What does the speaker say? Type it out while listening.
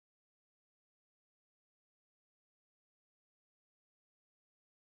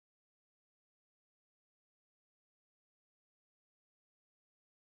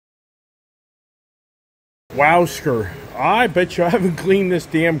Wowsker, I bet you I haven't cleaned this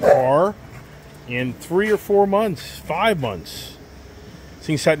damn car in 3 or 4 months, 5 months. This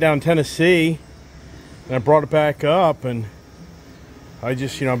thing sat down in Tennessee, and I brought it back up, and I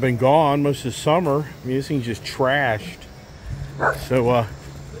just, I've been gone most of the summer. I mean, this thing's just trashed. So,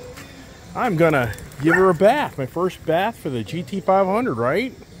 I'm gonna give her a bath. My first bath for the GT500,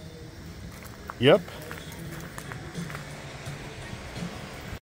 right? Yep.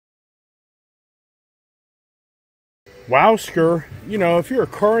 Wowsker, if you're a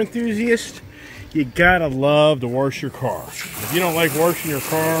car enthusiast, you gotta love to wash your car. If you don't like washing your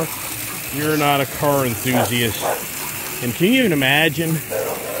car, you're not a car enthusiast. And can you even imagine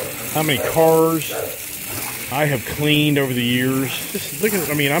how many cars I have cleaned over the years? Just look at,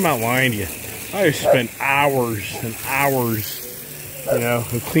 I'm not lying to you. I have spent hours and hours,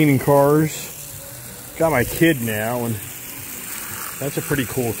 of cleaning cars. Got my kid now, and that's a pretty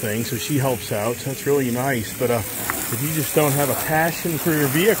cool thing, so she helps out, so that's really nice. But if you just don't have a passion for your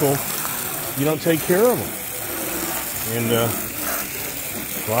vehicle, you don't take care of them. And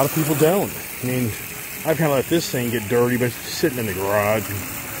a lot of people don't. I've kind of let this thing get dirty, but it's sitting in the garage. And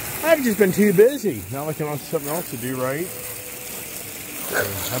I've just been too busy. Now I can have something else to do, right? So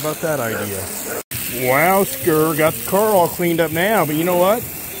how about that idea? Wowsker, got the car all cleaned up now, but you know what?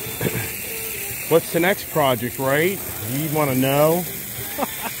 What's the next project, right? You want to know?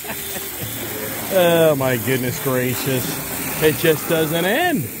 Oh my goodness gracious. It just doesn't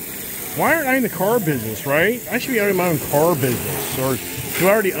end. Why aren't I in the car business, right? I should be owning my own car business. Or do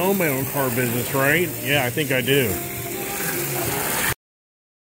I already own my own car business, right? Yeah, I think I do.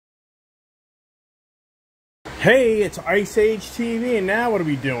 Hey, it's Ice Age TV, and now what are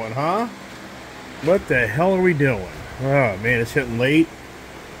we doing, huh? What the hell are we doing? Oh man, it's hitting late.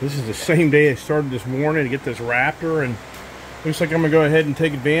 This is the same day I started this morning to get this Raptor, and looks like I'm gonna go ahead and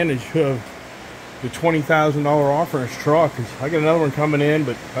take advantage of the $20,000 offer in this truck. I got another one coming in,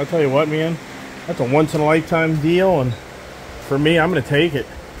 but I'll tell you what, man, that's a once-in-a-lifetime deal, and for me, I'm gonna take it.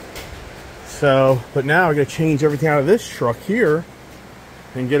 So, but now I gotta change everything out of this truck here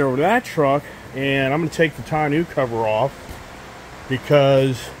and get over to that truck, and I'm gonna take the tonneau cover off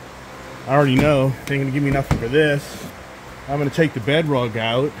because I already know they're gonna give me nothing for this. I'm gonna take the bed rug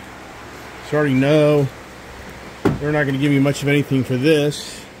out, so I already know they're not gonna give me much of anything for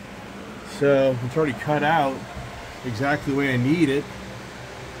this. So it's already cut out exactly the way I need it.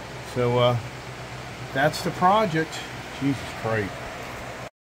 So that's the project. Jesus Christ.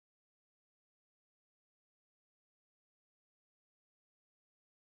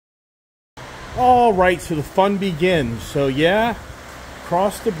 All right, so the fun begins. So yeah,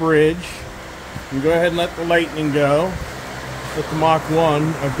 cross the bridge. You go ahead and let the lightning go. Let the Mach 1.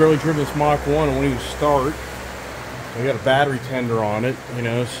 I've barely driven this Mach 1 and won't even start. I got a battery tender on it,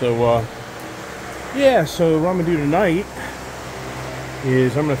 so yeah, so what I'm gonna do tonight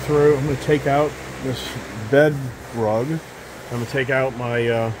is I'm gonna take out this bed rug. I'm gonna take out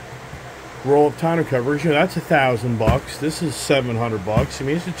my roll-up tonneau covers. That's $1,000. This is $700.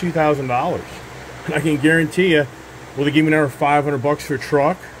 This is $2,000. And I can guarantee you, will they give me another $500 for a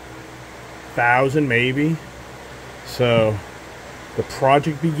truck? 1,000 maybe. So the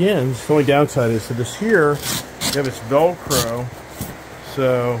project begins. The only downside is, so this here, you have this Velcro,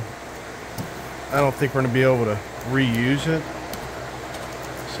 so I don't think we're going to be able to reuse it.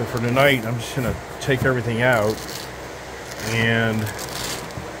 So for tonight, I'm just going to take everything out and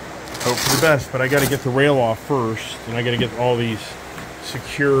hope for the best. But I got to get the rail off first, and I got to get all these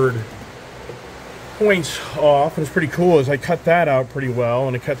secured points off. And it's pretty cool is I cut that out pretty well,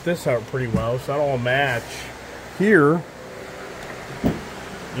 and I cut this out pretty well, so that'll all match here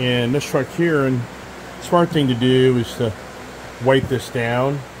in this truck here. And the smart thing to do is to wipe this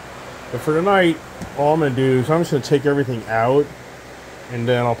down. But for tonight, all I'm going to do is I'm just going to take everything out, and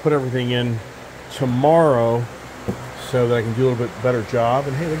then I'll put everything in tomorrow so that I can do a little bit better job.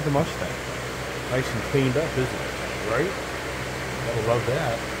 And hey, look at the Mustang. Nice and cleaned up, isn't it? Right? Gotta love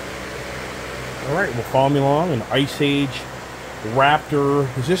that. Alright, well, follow me along. An Ice Age Raptor.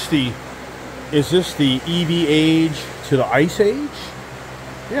 Is this the EV age to the Ice Age?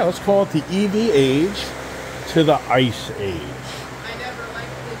 Yeah, let's call it the EV age to the Ice Age.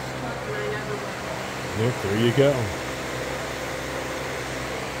 Yep, there you go.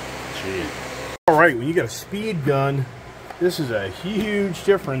 Jeez. All right, when you got a speed gun, this is a huge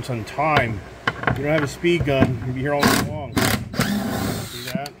difference on time. You don't have a speed gun, you'll be here all day long. See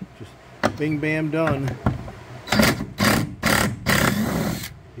that? Just bing, bam, done.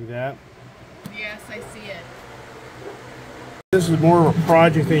 See that? Yes, I see it. This is more of a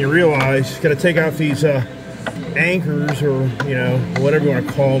project than you realize. Got to take out these anchors, or whatever you want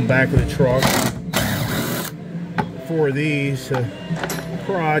to call them, back of the truck. 4 of these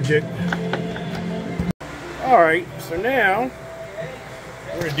project. All right, so now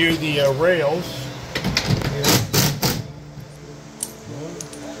we're gonna do the rails.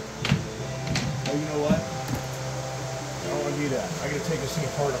 Oh, you know what? I don't want to do that. I gotta take this thing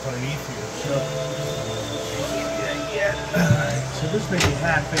apart up underneath here. So I can't do that yet. All right, so this may be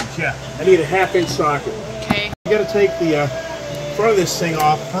 1/2 inch. Yeah, I need a 1/2 inch socket. Okay. You gotta take the front of this thing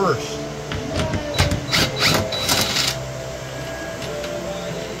off first.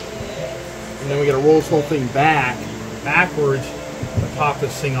 And then we gotta roll this whole thing backwards, to pop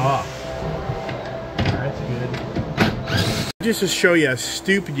this thing off. That's good. Just to show you how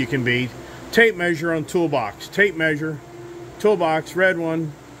stupid you can be, tape measure on toolbox. Tape measure, toolbox, red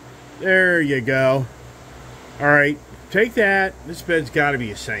one. There you go. All right, take that. This bed's got to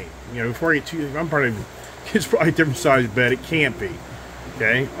be the same. You know, before I get too, it's probably a different size bed. It can't be.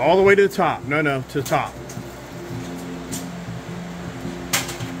 Okay, all the way to the top. No, to the top.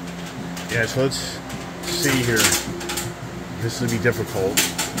 Yeah, so let's see here. This will be difficult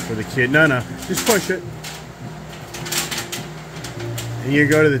for the kid. No, just push it. And you're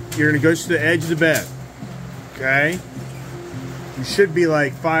gonna go to the edge of the bed. Okay? You should be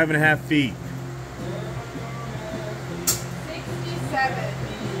like 5.5 feet. 67.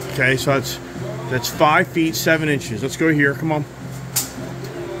 Okay, so that's 5 feet 7 inches. Let's go here. Come on.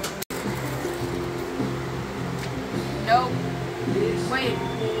 Nope. Wait.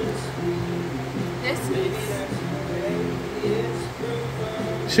 This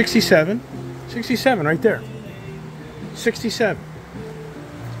is 67. 67 right there. 67.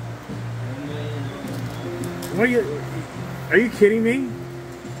 What are you kidding me?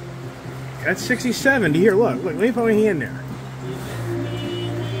 That's 67. Here, look, let me put my hand there.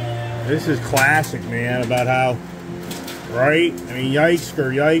 This is classic, man, about how, right? I mean, yikes,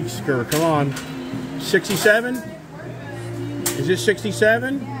 come on. 67? Is this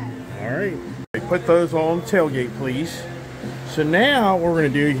 67? All right. Put those all on the tailgate, please. So now what we're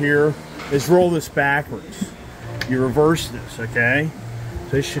going to do here is roll this backwards. You reverse this, okay?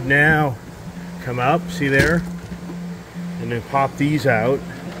 So this should now come up, see there? And then pop these out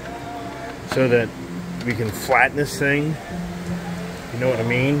so that we can flatten this thing. You know what I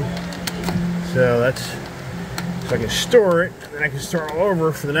mean? So so I can store it, and then I can start all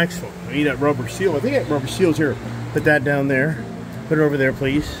over for the next one. I need that rubber seal. I think that rubber seal's here. Put that down there. Put it over there,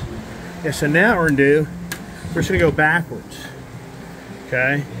 please. Yeah, so now we're gonna we're just gonna go backwards.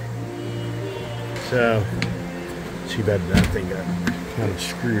 Okay? So, too bad that thing got kind of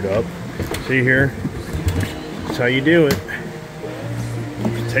screwed up. See here? That's how you do it.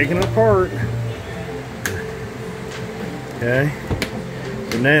 Just taking it apart. Okay?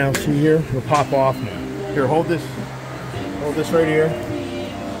 So now, see here? It'll pop off now. Here, hold this right here.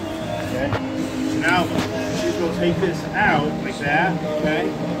 Okay? So now, she's gonna take this out like that,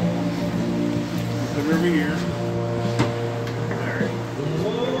 okay? Put it over here.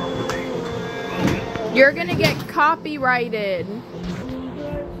 You're gonna get copyrighted.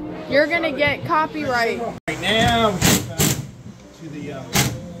 You're gonna get copyright. Right now, we come to the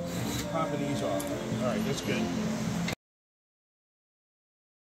popping these off. All right, that's good.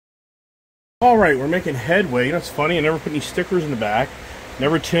 All right, we're making headway. You know, it's funny. I never put any stickers in the back.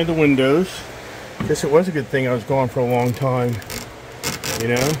 Never tinted the windows. Guess it was a good thing I was gone for a long time. You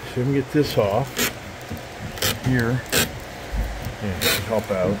know, so we can get this off here. Yeah,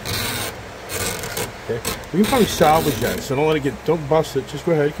 help out. Okay. We can probably salvage that, so don't let it don't bust it. Just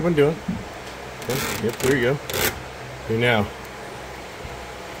go ahead, keep on doing it. Okay. Yep, there you go. Okay, now.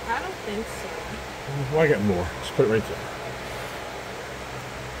 I don't think so. Well, I got more. Just put it right there.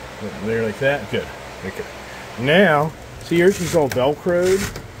 There like that. Good. Okay. Now, see here, she's all Velcroed.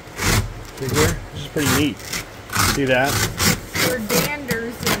 See here? This is pretty neat. See that? There are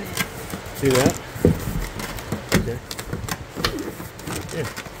danders in it. See that? Okay. Yeah.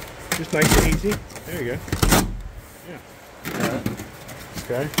 Just nice and easy. There you go. Yeah. Got it.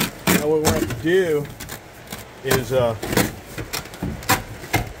 Okay. Now what we're going to have to do is This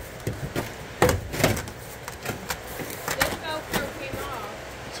Velcro came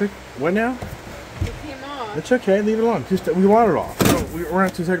off. it's like, what now? It came off. It's okay, leave it alone. Just we want it off. So we're going to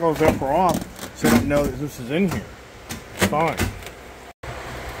have to take all the Velcro off so I don't know that this is in here. It's fine.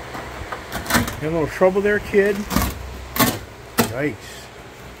 You have a little trouble there, kid? Yikes.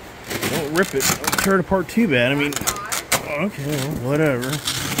 Don't rip it. Don't tear it apart too bad. I mean, okay, well, whatever.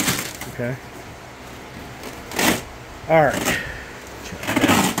 Okay. All right.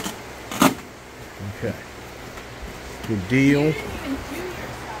 Okay. Good deal.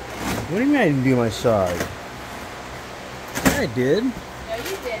 What do you mean I didn't do my side? Yeah, I did. No,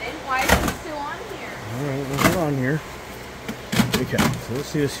 you didn't. Why is it still on here? All right, well, hold down here. Okay, so let's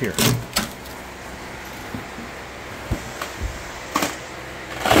see this here.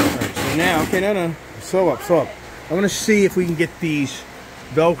 Alright, so now, okay, no. Slow up. I want to see if we can get these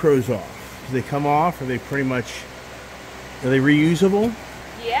Velcros off. Do they come off? Are they pretty much, are they reusable?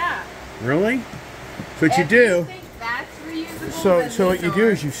 Yeah. Really? So what you do, That's reusable. so what you do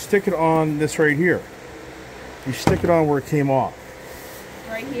is you stick it on this right here. You stick it on where it came off.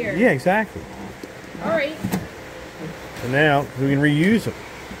 Right here. Yeah, exactly. All right. So now we can reuse them.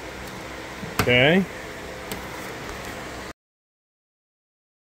 Okay.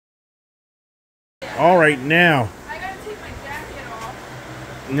 All right, now. I gotta take my jacket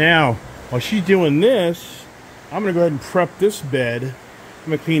off. Now, while she's doing this, I'm gonna go ahead and prep this bed. I'm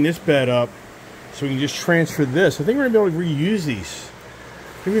gonna clean this bed up so we can just transfer this. I think we're gonna be able to reuse these.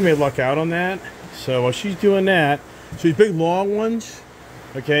 I think we may luck out on that. So while she's doing that, so these big long ones,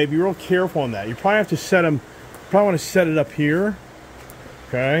 okay, be real careful on that. You probably have to set them, probably want to set it up here,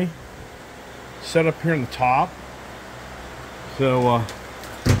 okay? Set up here on the top. So, all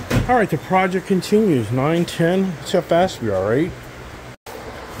right, the project continues. 9:10. Let's see how fast we are, right?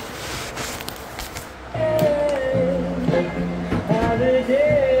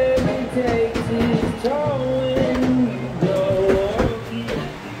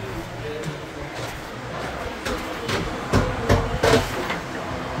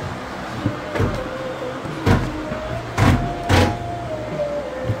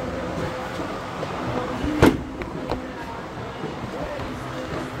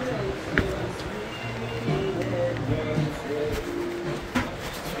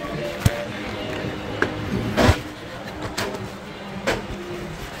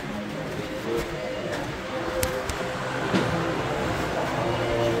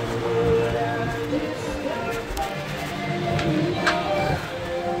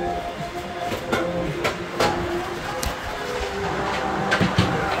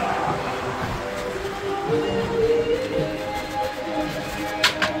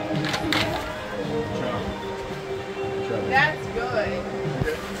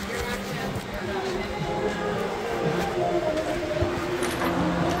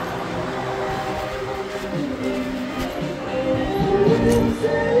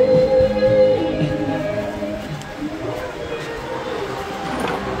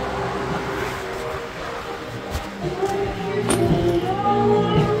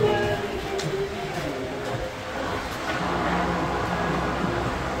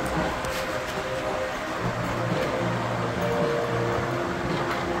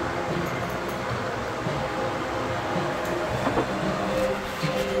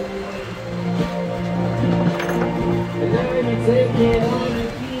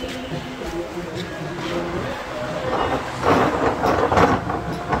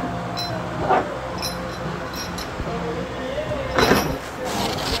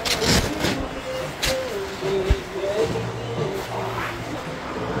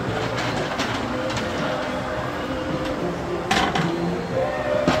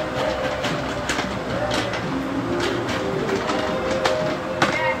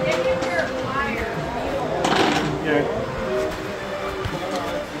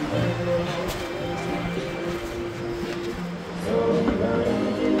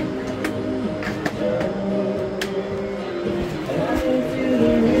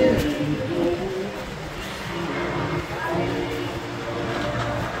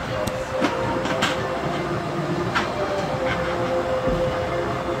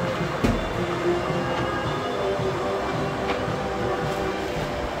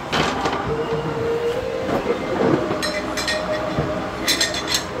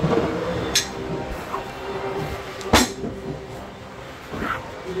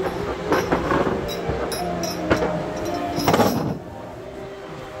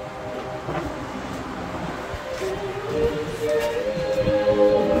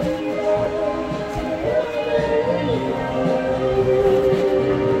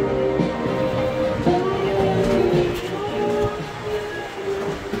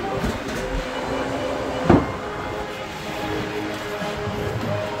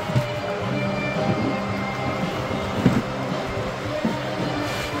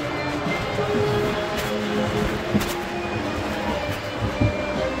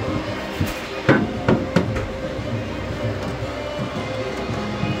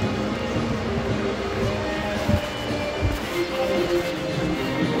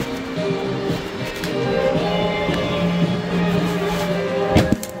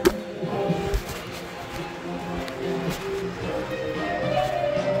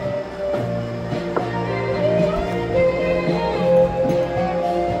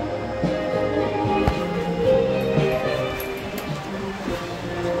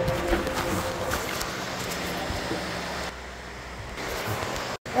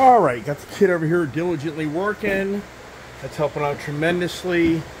 right, got the kid over here diligently working. That's helping out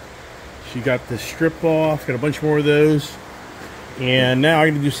tremendously. She got the strip off, got a bunch more of those. And now I'm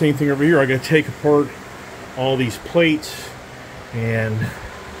going to do the same thing over here. I'm going to take apart all these plates and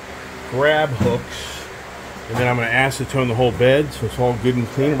grab hooks. And then I'm going to acetone the whole bed so it's all good and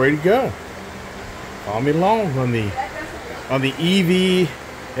clean and ready to go. Follow me along on the EV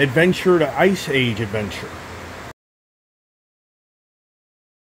adventure to Ice Age adventure.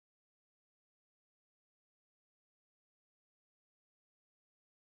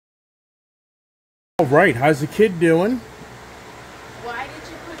 All right, how's the kid doing? Why did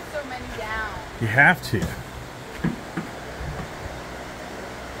you put so many down? You have to.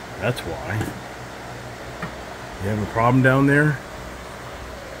 That's why. You having a problem down there?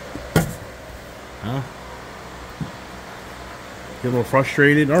 Huh? Get a little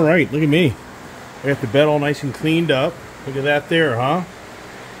frustrated? All right, look at me. I got the bed all nice and cleaned up. Look at that there, huh?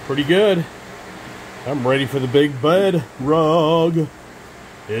 Pretty good. I'm ready for the big bed rug.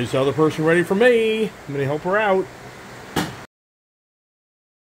 Is the other person ready for me? I'm going to help her out.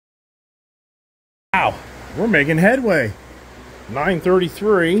 Wow, we're making headway.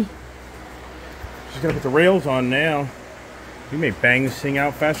 9:33. Just gotta put the rails on now. We may bang this thing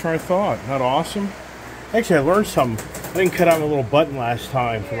out faster than I thought. Isn't that awesome? Actually, I learned something. I didn't cut out my little button last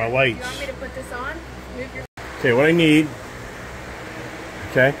time for my lights. You want me to put this on? Okay, what I need.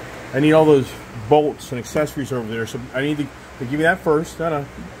 Okay, I need all those bolts and accessories over there. So I need to give me that first. No,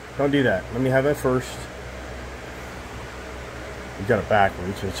 don't do that. Let me have that first. You got it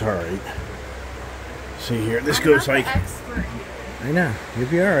backwards. It's all right. See here, this goes like. I know, you'll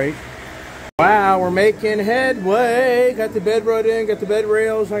be all right. Wow, we're making headway. Got the bed rod in, got the bed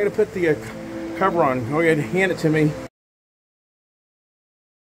rails. I'm gonna put the cover on. Go ahead, hand it to me.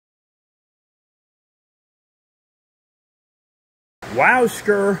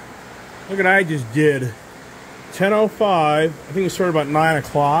 Wowsker! Look what I just did. 10:05. I think it started about 9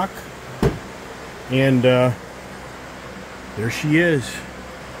 o'clock, and there she is.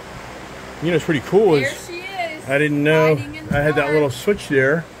 You know, it's pretty cool. There she is. I didn't know I had that little switch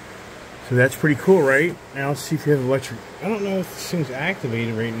there. So that's pretty cool, right? Now let's see if you have electric. I don't know if this thing's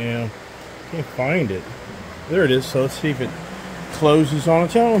activated right now. Can't find it. There it is. So let's see if it closes on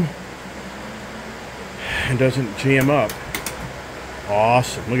its own and doesn't jam up.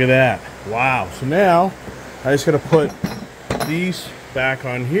 Awesome. Look at that. Wow. So now I just got to put these back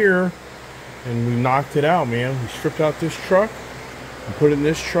on here, and we knocked it out, man. We stripped out this truck and put it in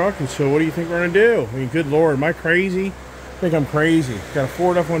this truck. And so what do you think we're going to do? I mean, good Lord, am I crazy? I think I'm crazy. Got a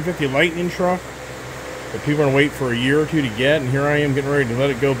Ford F-150 Lightning truck that people are going to wait for a year or two to get, and here I am getting ready to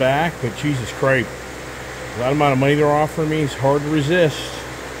let it go back. But Jesus Christ, that amount of money they're offering me is hard to resist.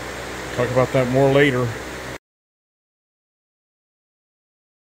 Talk about that more later.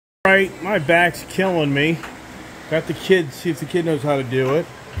 All right, my back's killing me. Got the kid, see if the kid knows how to do it.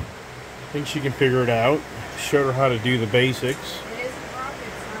 I think she can figure it out. Showed her how to do the basics. It isn't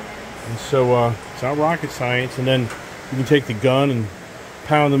rocket science. And so it's not rocket science. And then you can take the gun and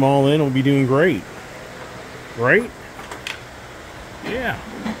pound them all in. We'll be doing great. Right? Yeah.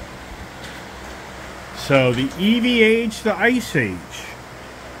 So the EV age to Ice Age.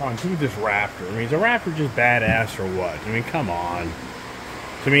 Come on, look at this Raptor. I mean, is a Raptor just badass or what? I mean, come on.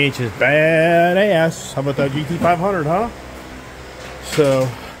 To me, it's just badass. How about that GT500, huh? So,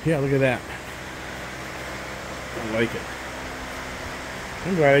 yeah, look at that. I like it.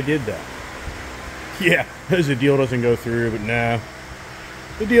 I'm glad I did that. Yeah, as the deal doesn't go through, but nah.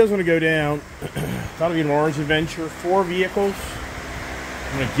 The deal's going to go down. That'll be an orange adventure. 4 vehicles.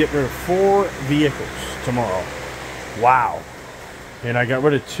 I'm going to get rid of 4 vehicles tomorrow. Wow. And I got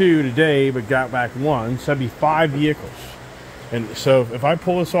rid of 2 today, but got back 1. So that'd be 5 vehicles. And so if I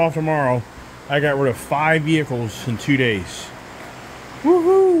pull this off tomorrow, I got rid of 5 vehicles in 2 days.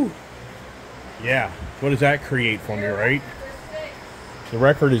 Woohoo! Yeah. What does that create for me, right? The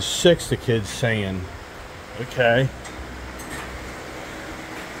record is 6, the kid's saying. Okay.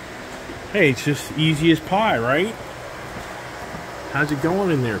 Hey, it's just easy as pie, right? How's it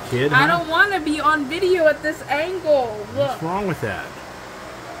going in there, kid? I don't want to be on video at this angle. Look. What's wrong with that?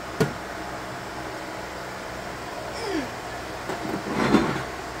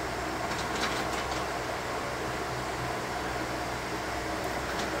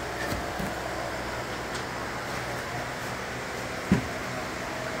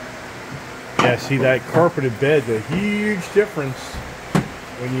 Yeah, see, that carpeted bed's a huge difference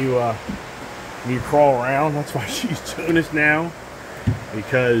when you crawl around. That's why she's doing this now,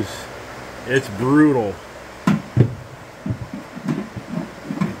 because it's brutal.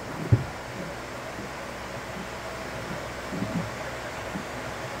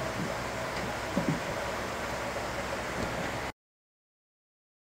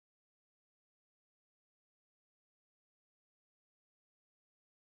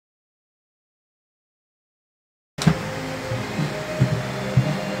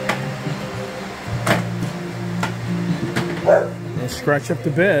 scratch up the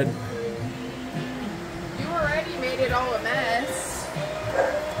bed. You already made it all a mess.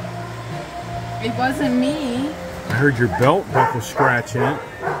 It wasn't me. I heard your belt buckle scratching it.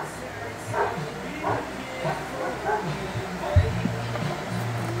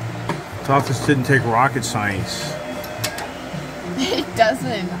 Thought this didn't take rocket science. It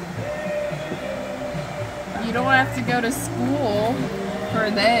doesn't. You don't have to go to school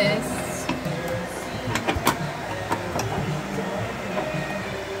for this.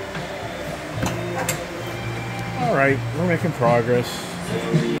 All right, we're making progress.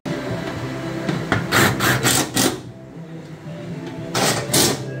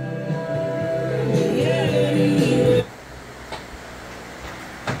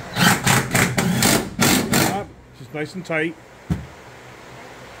 Just nice and tight.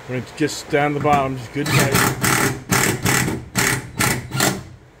 When it's just down the bottom, just good and tight.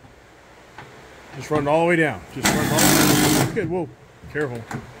 Just run it all the way down. Just run it all the way down. Good. Whoa, careful.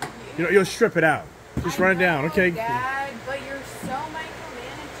 You know, you'll strip it out. Just run it down, okay? Dad, but you're so micromanaging.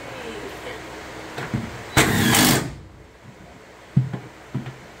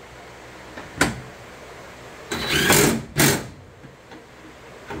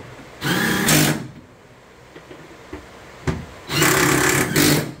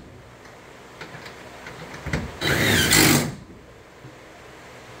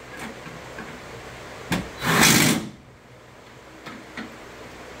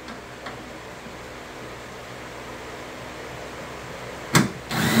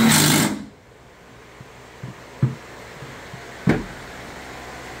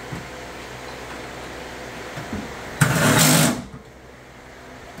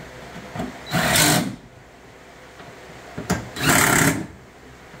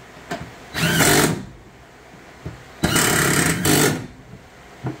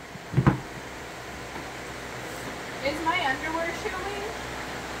 Is my underwear showing?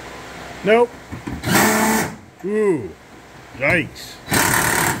 Nope. Ooh. Yikes.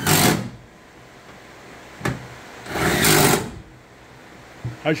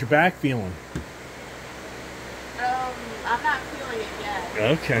 How's your back feeling? I'm not feeling it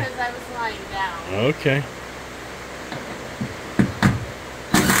yet. Okay. Because I was lying down. Okay.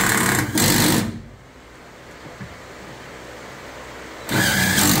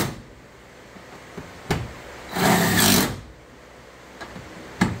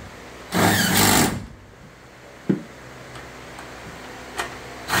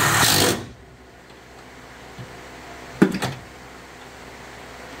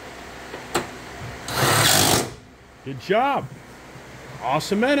 Good job.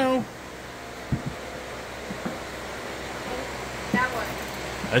 Awesome-eno. That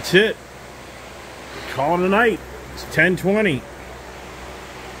one. That's it. Call it a night. It's 10:20.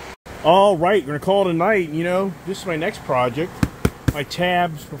 All right, we're going to call it a night. You know, this is my next project. My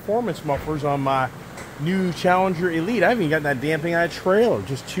tabs performance mufflers on my new Challenger Elite. I haven't even got that damn thing out of trailer.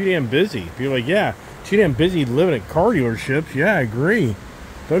 Just too damn busy. You're like, yeah, too damn busy living at car dealerships. Yeah, I agree.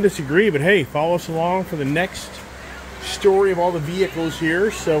 Don't disagree, but hey, follow us along for the next story of all the vehicles here.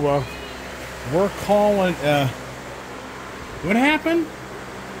 So we're calling what happened?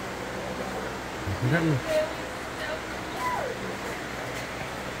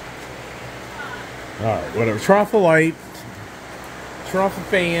 Alright, whatever. Turn off the light, turn off the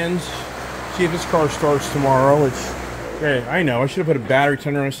fans, see if this car starts tomorrow. Hey, I know I should have put a battery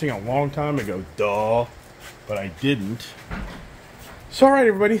tender on this thing a long time ago, duh, but I didn't. So alright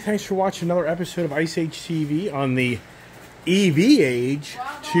everybody, thanks for watching another episode of Ice Age TV on the EV age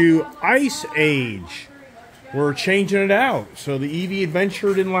to Ice Age. We're changing it out. So the EV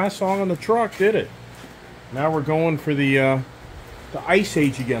adventure didn't last long on the truck, did it? Now we're going for the Ice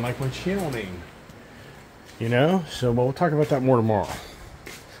Age again, like my channel name. You know? So we'll talk about that more tomorrow.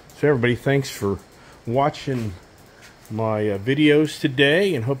 So everybody, thanks for watching my videos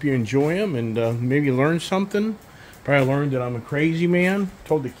today, and hope you enjoy them and maybe learn something. Probably learned that I'm a crazy man.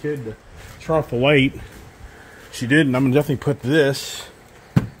 Told the kid to turn off the light. She did, and I'm going to definitely put this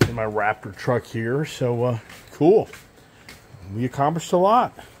in my Raptor truck here. So, cool. We accomplished a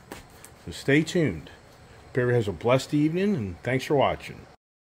lot. So stay tuned. Hope everybody has a blessed evening, and thanks for watching.